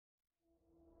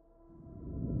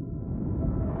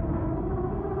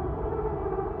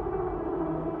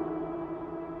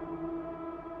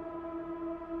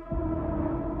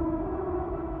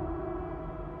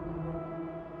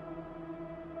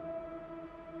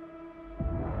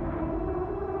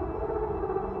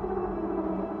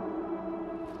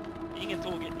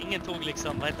ingen tog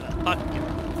liksom, vad heter det? Backen.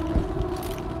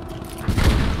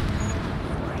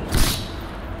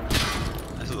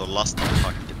 Jag tror de lastar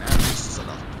backen när jag missar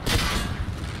den.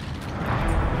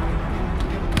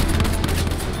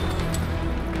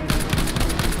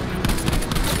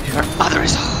 Your mother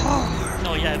is hard!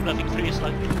 Nå jävlar, fick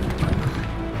fryslag.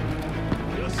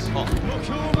 Ja.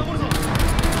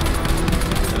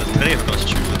 Det är väl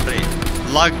 323.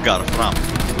 Laggar fram.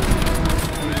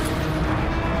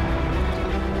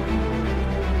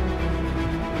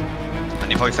 Men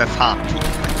ni får ju för fan tid.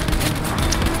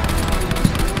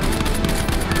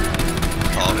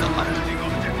 Ja, vi har.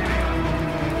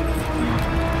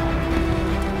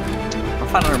 Vad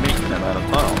fan har de micken där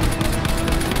att ta om?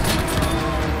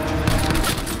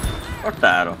 Vart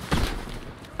där då?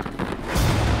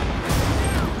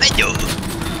 Nej jo!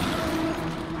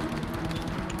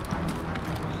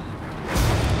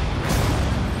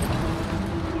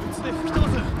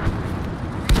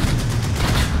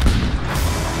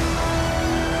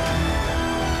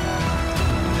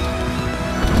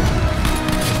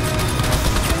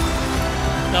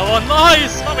 Det var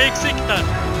nice! Vad vi gick sikten!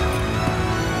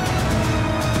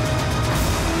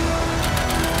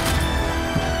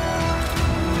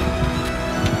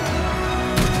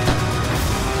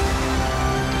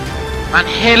 Men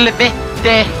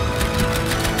helvete!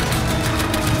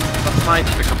 Vad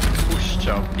sniper kan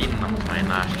pusha och vinna mot mig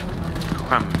när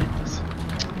skämmigt alltså.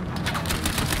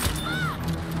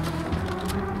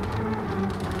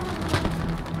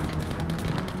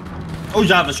 Åh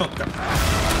jävla shotgun!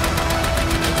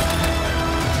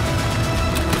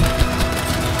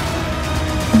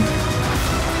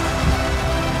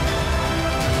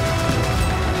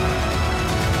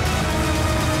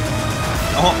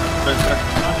 Jaha,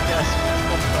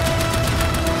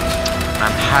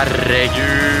 Men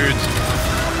herregud!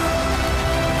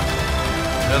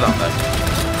 Redan där.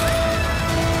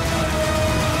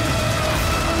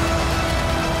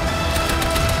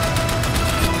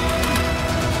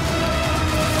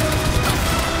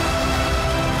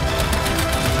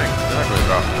 Det här går ju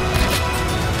bra.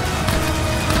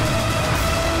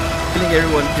 Killing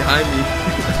everyone behind me.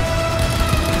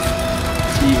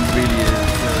 Team really is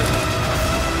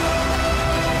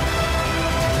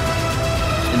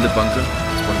in the bunker.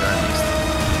 There's one guy at least.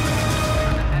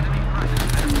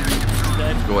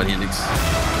 Go on, Helix.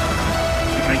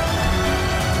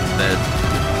 Dead.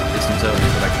 Listen to me,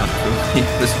 but I can't prove he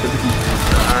was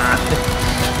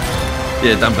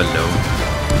yeah, down below.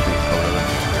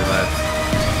 Revived.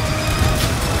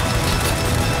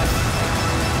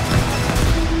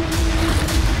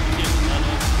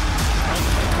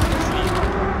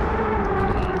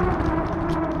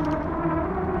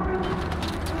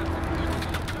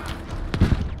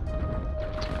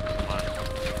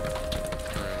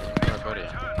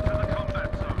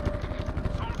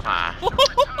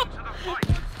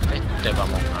 Det var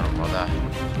många de var där.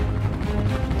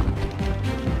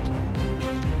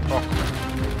 Bakom mig.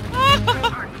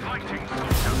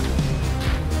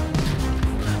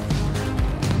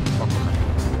 Bakom mig.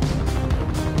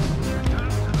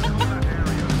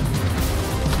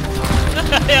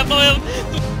 Jag bara...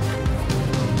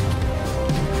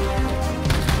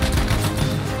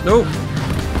 No!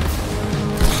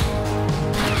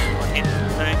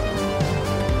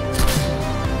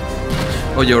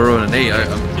 Oh, you're on an A.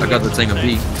 I got the thing on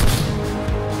B.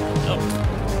 Oh.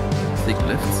 Think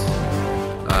left.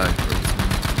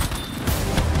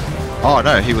 oh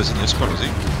no, he was in your squad, was he?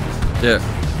 Yeah.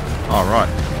 Oh right.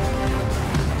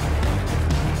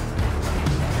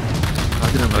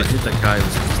 How did I not hit that guy?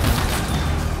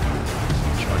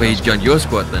 Wait, he's joined your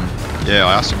squad then? Yeah,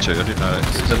 I asked him to. I didn't know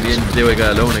that. So we ended the guy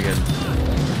alone again.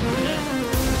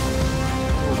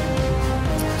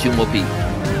 2 more P.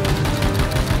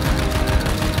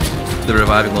 The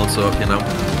reviving also up, you know.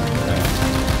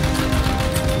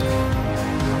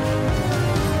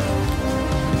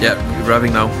 Yeah,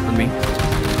 reviving now on me.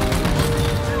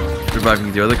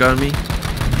 Reviving the other guy on me.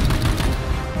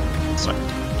 Sorry.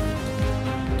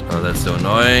 Oh, that's so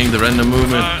annoying. The random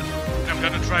movement. I'm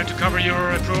gonna try to cover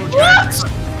your approach. What?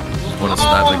 Wanna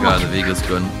snipe the guy with the Eagle's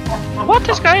gun. What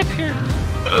is guy up here?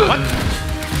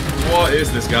 What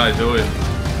is this guy doing?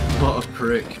 What a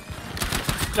prick.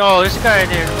 No, this guy in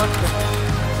here. What the...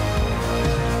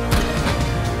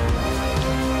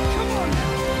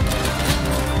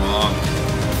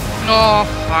 Oh,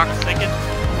 fuck. Second.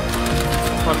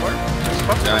 One more.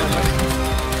 Yeah, I know.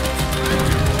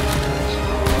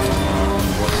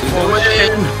 Oh,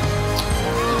 shit.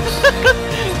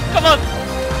 Come on.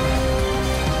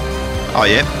 Oh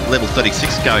yeah, level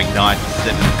 36 going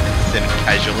 97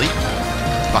 casually.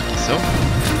 Fuck yourself.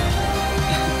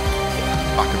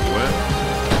 Fucking worm.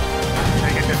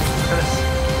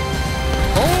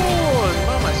 Åh,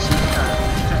 mamacita!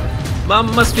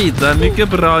 Mammas vida, mycket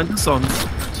bra, inte sånt.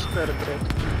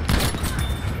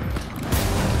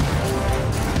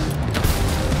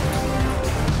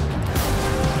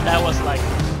 That was like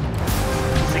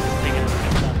 16 and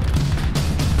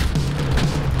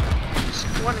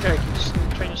One guy keeps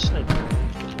trying to snipe.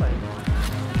 Just like...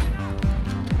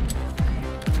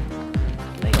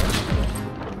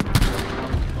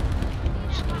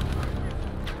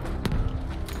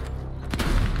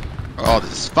 Oh,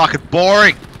 this is fucking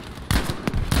boring.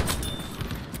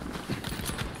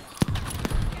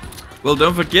 Well,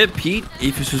 don't forget, Pete,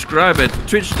 if you subscribe at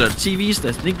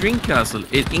twitch.tv/NickGreencastle,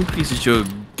 it increases your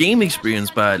game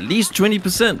experience by at least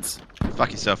 20%.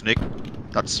 Fuck yourself, Nick.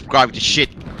 Not subscribing to shit.